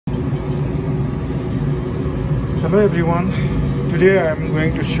Hello everyone, today I am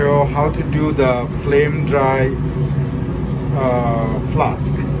going to show how to do the flame dry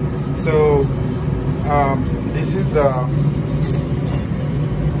flask. So this is the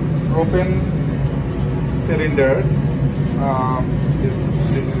propane cylinder. This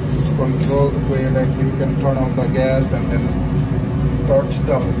is controlled way, like you can turn on the gas and then torch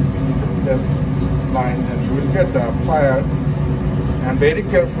the line and you will get the fire. And very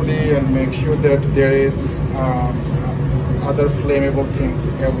carefully and make sure that there is other flammable things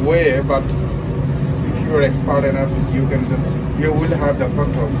away, but if you are expert enough, you will have the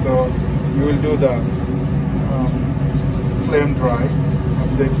control. So you will do the flame dry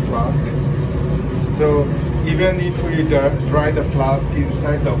of this flask. So even if we dry the flask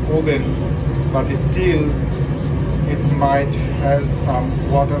inside the oven, but still it might have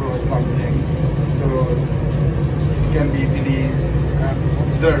some water or something, so it can be easily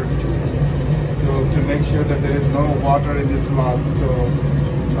observed. So to make sure that there is no water in this flask, so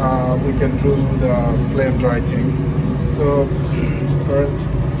we can do the flame dry thing. So first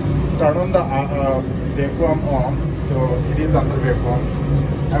turn on the vacuum on, so it is under vacuum.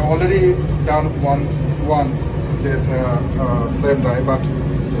 I've already done once that flame dry, but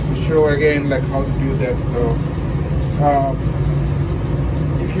just to show again like how to do that. So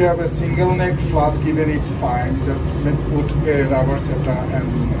if you have a single neck flask, even it's fine. Just put a rubber septa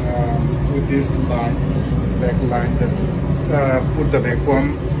and with this line, back line, just put the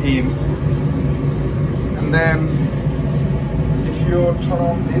vacuum in. And then if you turn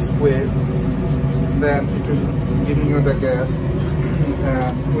on this way, then it will give you the gas.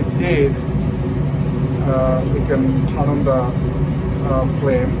 And with this, we can turn on the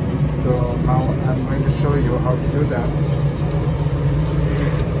flame. So now I'm going to show you how to do that.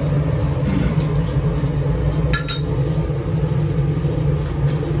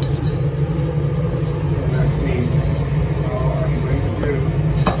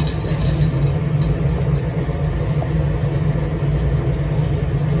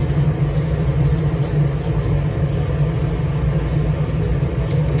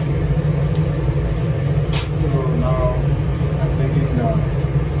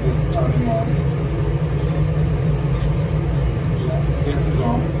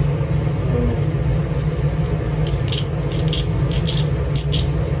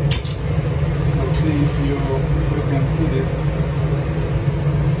 You can see this.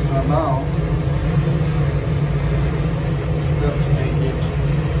 So now just make it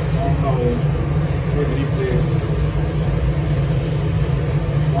on the way, every place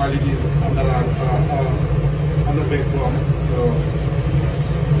while it is under vacuum. So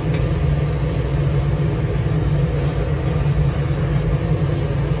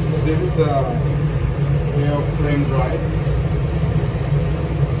this is the way of flame dry.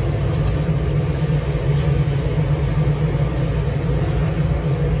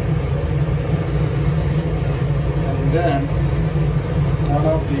 Then turn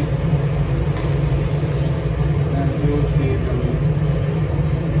off this and you will see the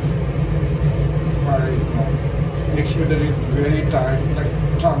fire is gone. Make sure that it's very tight, like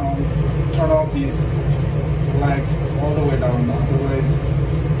turn off this like all the way down, otherwise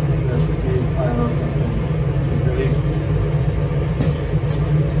there should be fire or something. It's very.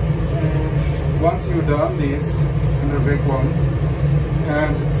 And once you've done this under vacuum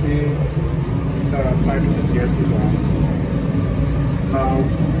and see the nitrogen gas is on. Now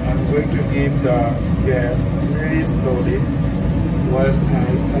I'm going to give the gas very slowly while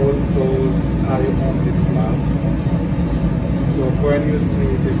I will close eye on this flask. So when you see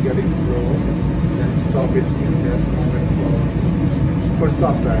it is getting slow, then stop it in that moment for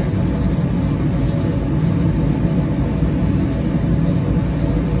some times.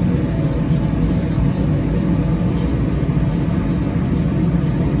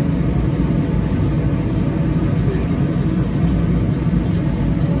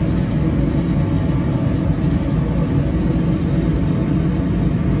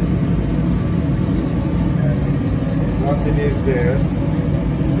 Once it is there,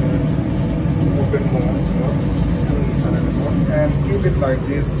 then open mode and keep it like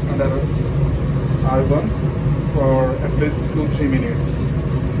this under argon for at least 2-3 minutes.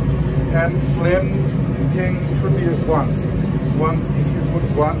 And flame thing should be once. If you put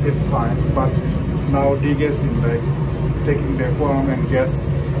once, it's fine. But now degassing, like taking vacuum and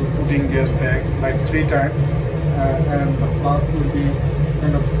putting gas back like 3 times, and the flask will be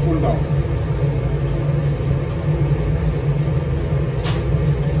kind of cooled down.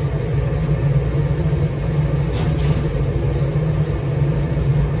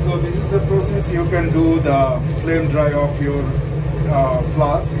 So this is the process you can do the flame dry of your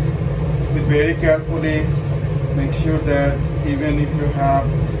flask with very carefully make sure that even if you have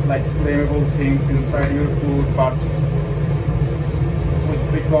like flammable things inside your food, but with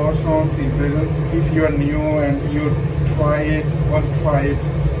precautions in presence, if you are new and you want to try it,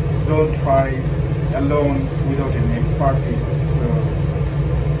 don't try alone without an expert people. So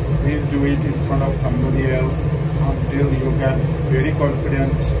please do it in front of somebody else until you get very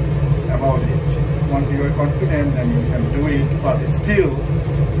confident about it. Once you are confident, then you can do it, but still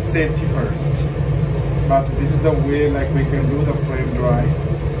safety first. But this is the way like we can do the flame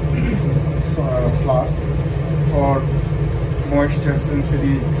dry flask for moisture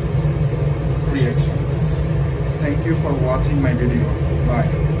sensitive reactions. Thank you for watching my video.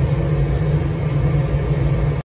 Bye.